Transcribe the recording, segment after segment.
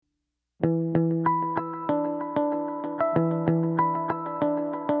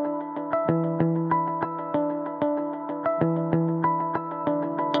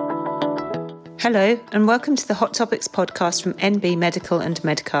Hello, and welcome to the Hot Topics podcast from NB Medical and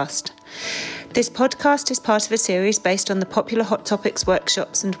Medcast. This podcast is part of a series based on the popular Hot Topics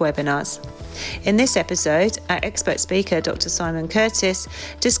workshops and webinars. In this episode, our expert speaker, Dr. Simon Curtis,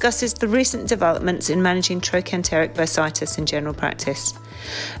 discusses the recent developments in managing trochanteric bursitis in general practice.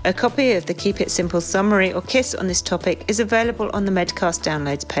 A copy of the Keep It Simple summary or KISS on this topic is available on the Medcast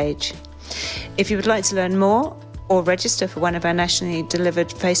downloads page. If you would like to learn more or register for one of our nationally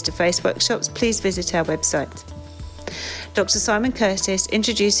delivered face-to-face workshops, please visit our website. Dr. Simon Curtis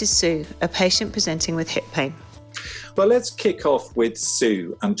introduces Sue, a patient presenting with hip pain. Well, let's kick off with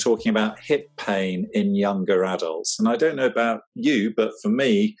Sue and talking about hip pain in younger adults. And I don't know about you, but for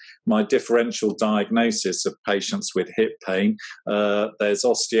me, my differential diagnosis of patients with hip pain, there's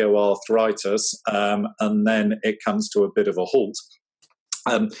osteoarthritis, and then it comes to a bit of a halt.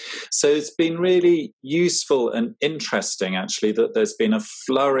 So it's been really useful and interesting, actually, that there's been a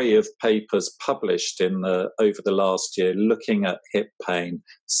flurry of papers published over the last year looking at hip pain,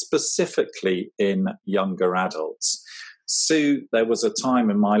 specifically in younger adults. Sue, there was a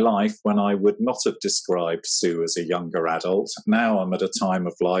time in my life when I would not have described Sue as a younger adult. Now I'm at a time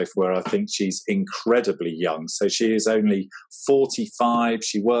of life where I think she's incredibly young. So she is only 45.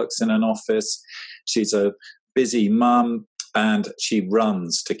 She works in an office. She's a busy mum. And she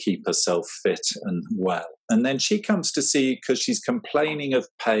runs to keep herself fit and well. And then she comes to see because she's complaining of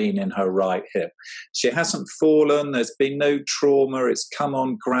pain in her right hip. She hasn't fallen. There's been no trauma. It's come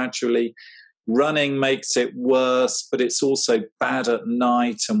on gradually. Running makes it worse, but it's also bad at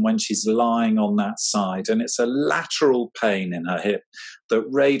night and when she's lying on that side. And it's a lateral pain in her hip that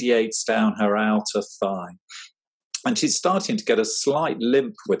radiates down her outer thigh. And she's starting to get a slight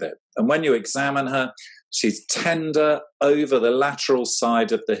limp with it. And when you examine her, she's tender over the lateral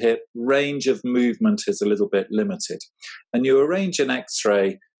side of the hip. Range of movement is a little bit limited. And you arrange an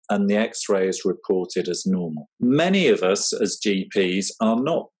X-ray, and the X-ray is reported as normal. Many of us as GPs are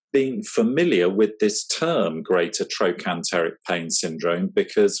not being familiar with this term, greater trochanteric pain syndrome,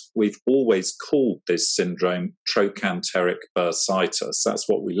 because we've always called this syndrome trochanteric bursitis. That's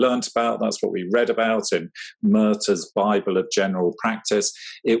what we learnt about. That's what we read about in Murtaugh's Bible of General Practice.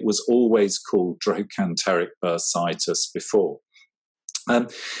 It was always called trochanteric bursitis before.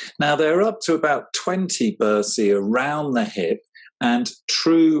 Now, there are up to about 20 bursae around the hip, and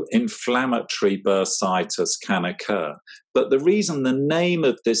true inflammatory bursitis can occur. But the reason the name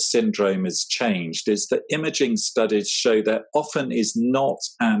of this syndrome is changed is that imaging studies show there often is not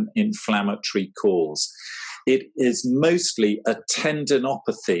an inflammatory cause. It is mostly a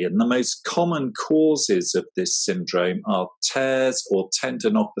tendinopathy, and the most common causes of this syndrome are tears or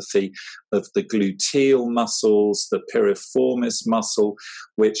tendinopathy of the gluteal muscles, the piriformis muscle,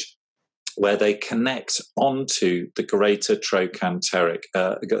 where they connect onto the greater trochanteric,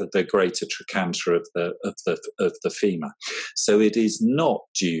 the greater trochanter of the femur. So it is not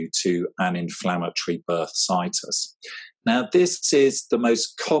due to an inflammatory bursitis. Now, this is the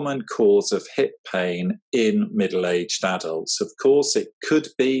most common cause of hip pain in middle-aged adults. Of course, it could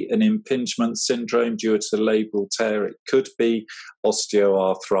be an impingement syndrome due to labral tear. It could be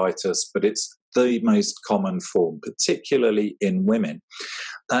osteoarthritis, but it's the most common form, particularly in women.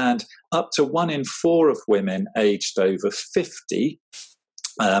 And up to 1 in 4 of women aged over 50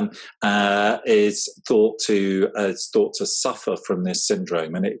 is thought to suffer from this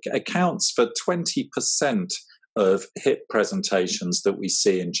syndrome, and it accounts for 20% of hip presentations that we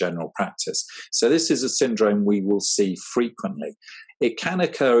see in general practice. So this is a syndrome we will see frequently. It can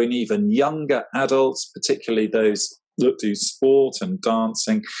occur in even younger adults, particularly those that do sport and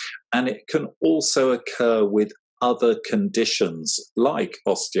dancing, and it can also occur with other conditions like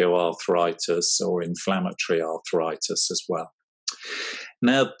osteoarthritis or inflammatory arthritis as well.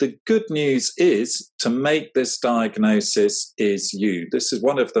 Now, the good news is to make this diagnosis is you. This is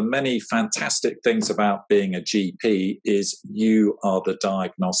one of the many fantastic things about being a GP is you are the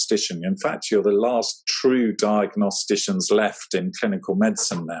diagnostician. In fact, you're the last true diagnosticians left in clinical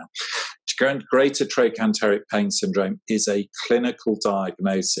medicine now. Greater trochanteric pain syndrome is a clinical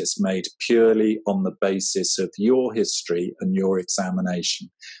diagnosis made purely on the basis of your history and your examination.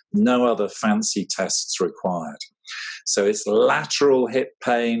 No other fancy tests required. So it's lateral hip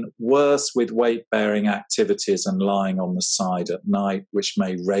pain, worse with weight-bearing activities and lying on the side at night, which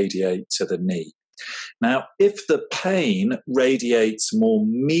may radiate to the knee. Now, if the pain radiates more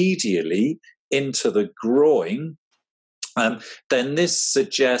medially into the groin, then this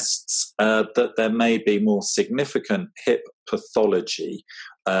suggests that there may be more significant hip pathology,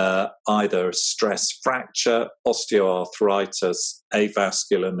 either a stress fracture, osteoarthritis,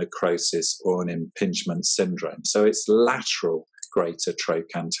 avascular necrosis, or an impingement syndrome. So it's lateral greater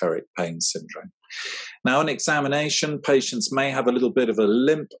trochanteric pain syndrome. Now, on examination, patients may have a little bit of a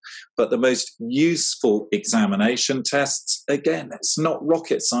limp, but the most useful examination tests, again, it's not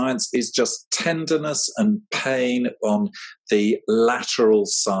rocket science, is just tenderness and pain on the lateral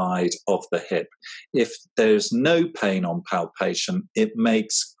side of the hip. If there's no pain on palpation, it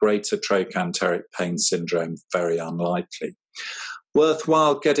makes greater trochanteric pain syndrome very unlikely.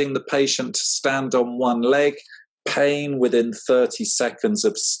 Worthwhile getting the patient to stand on one leg. Pain within 30 seconds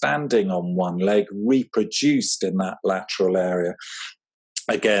of standing on one leg reproduced in that lateral area,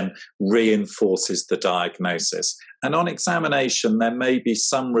 again, reinforces the diagnosis. And on examination, there may be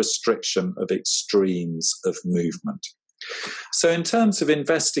some restriction of extremes of movement. So in terms of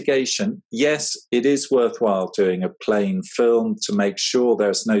investigation, yes, it is worthwhile doing a plain film to make sure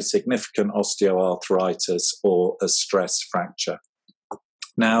there's no significant osteoarthritis or a stress fracture.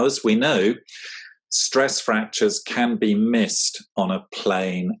 Now, as we know, stress fractures can be missed on a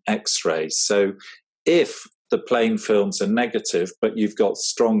plain X-ray. So if the plain films are negative, but you've got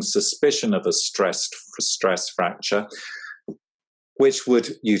strong suspicion of a stress fracture,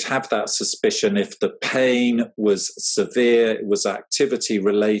 you'd have that suspicion if the pain was severe, it was activity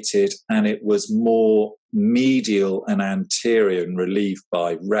related, and it was more medial and anterior and relieved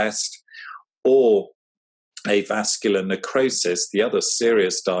by rest, or avascular necrosis, the other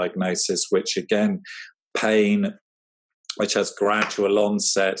serious diagnosis, which again, pain, which has gradual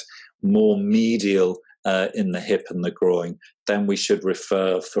onset, more medial in the hip and the groin, then we should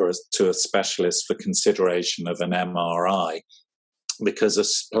refer to a specialist for consideration of an MRI, because a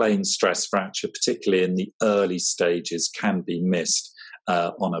plain stress fracture, particularly in the early stages, can be missed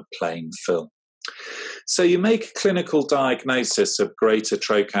on a plain film. So you make a clinical diagnosis of greater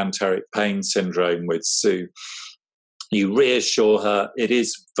trochanteric pain syndrome with Sue. You reassure her it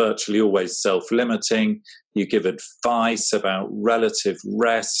is virtually always self-limiting. You give advice about relative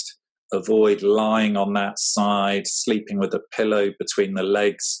rest, avoid lying on that side, sleeping with a pillow between the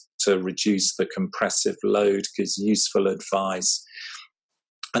legs to reduce the compressive load gives useful advice,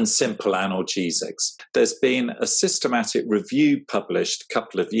 and simple analgesics. There's been a systematic review published a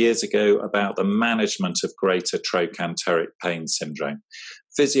couple of years ago about the management of greater trochanteric pain syndrome.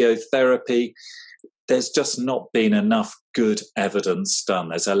 Physiotherapy, there's just not been enough good evidence done.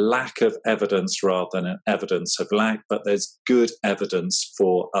 There's a lack of evidence rather than an evidence of lack, but there's good evidence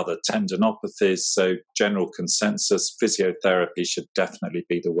for other tendinopathies. So general consensus, physiotherapy should definitely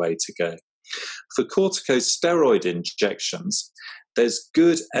be the way to go. For corticosteroid injections, there's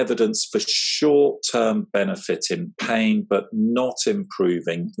good evidence for short-term benefit in pain, but not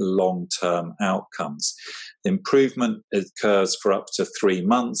improving long-term outcomes. Improvement occurs for up to 3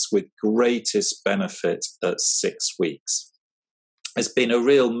 months, with greatest benefit at 6 weeks. There's been a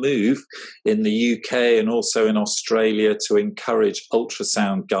real move in the UK and also in Australia to encourage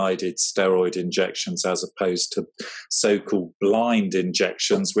ultrasound-guided steroid injections as opposed to so-called blind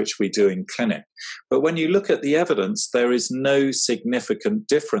injections, which we do in clinic. But when you look at the evidence, there is no significant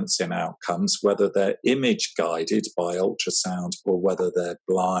difference in outcomes, whether they're image-guided by ultrasound or whether they're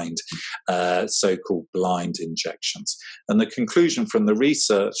blind, so-called blind injections. And the conclusion from the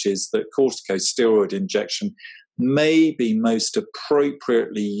research is that corticosteroid injection may be most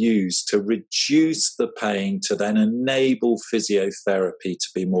appropriately used to reduce the pain to then enable physiotherapy to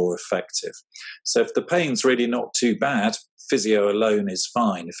be more effective. So if the pain's really not too bad, physio alone is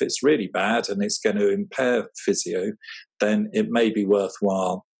fine. If it's really bad and it's going to impair physio, then it may be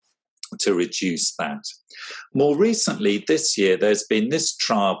worthwhile to reduce that. More recently, this year, there's been this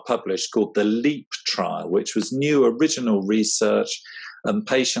trial published called the LEAP trial, which was new original research, and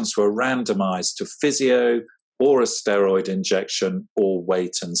patients were randomized to physio, or a steroid injection, or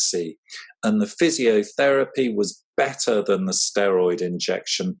wait and see. And the physiotherapy was better than the steroid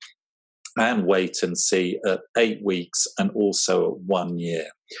injection and wait and see at 8 weeks and also at 1 year.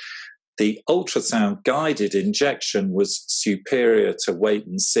 The ultrasound-guided injection was superior to wait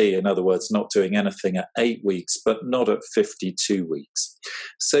and see, in other words, not doing anything at 8 weeks, but not at 52 weeks.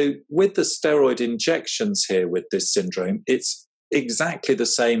 So with the steroid injections here with this syndrome, it's exactly the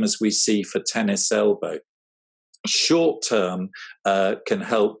same as we see for tennis elbow. Short-term can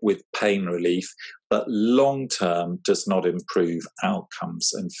help with pain relief, but long-term does not improve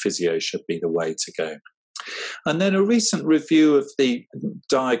outcomes, and physio should be the way to go. And then a recent review of the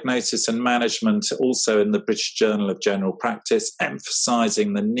diagnosis and management, also in the British Journal of General Practice,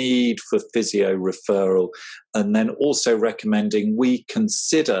 emphasising the need for physio referral, and then also recommending we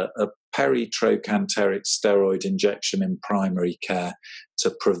consider a peritrochanteric steroid injection in primary care to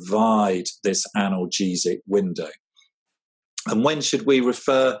provide this analgesic window. And when should we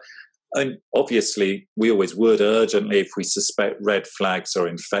refer? And obviously, we always would urgently if we suspect red flags or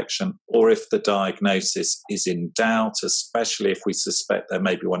infection, or if the diagnosis is in doubt, especially if we suspect there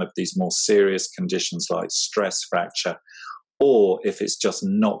may be one of these more serious conditions like stress fracture, or if it's just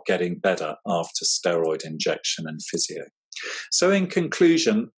not getting better after steroid injection and physio. So in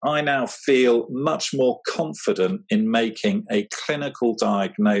conclusion, I now feel much more confident in making a clinical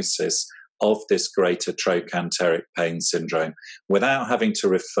diagnosis of this greater trochanteric pain syndrome without having to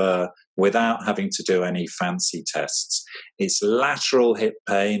refer, without having to do any fancy tests. It's lateral hip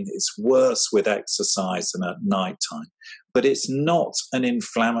pain. It's worse with exercise and at night time. But it's not an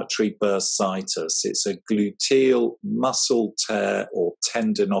inflammatory bursitis. It's a gluteal muscle tear or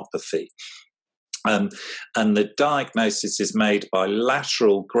tendinopathy. And the diagnosis is made by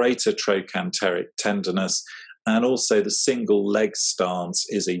lateral greater trochanteric tenderness, and also the single leg stance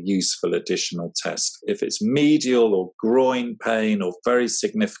is a useful additional test. If it's medial or groin pain or very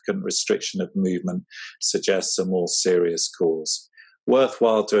significant restriction of movement, suggests a more serious cause.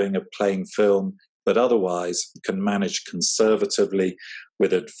 Worthwhile doing a plain film, but otherwise can manage conservatively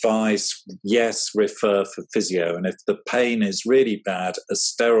with advice. Yes, refer for physio. And if the pain is really bad, a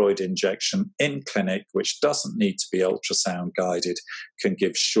steroid injection in clinic, which doesn't need to be ultrasound guided, can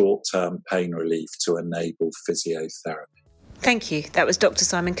give short-term pain relief to enable physiotherapy. Thank you. That was Dr.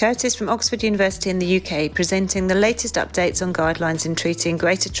 Simon Curtis from Oxford University in the UK presenting the latest updates on guidelines in treating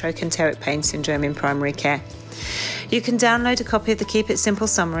greater trochanteric pain syndrome in primary care. You can download a copy of the Keep It Simple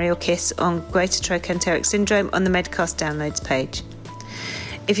summary or KISS on greater trochanteric syndrome on the Medcast downloads page.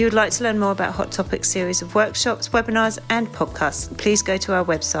 If you would like to learn more about Hot Topics series of workshops, webinars and podcasts, please go to our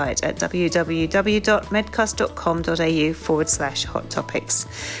website at www.medcast.com.au/hot topics.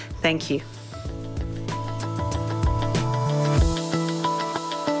 Thank you.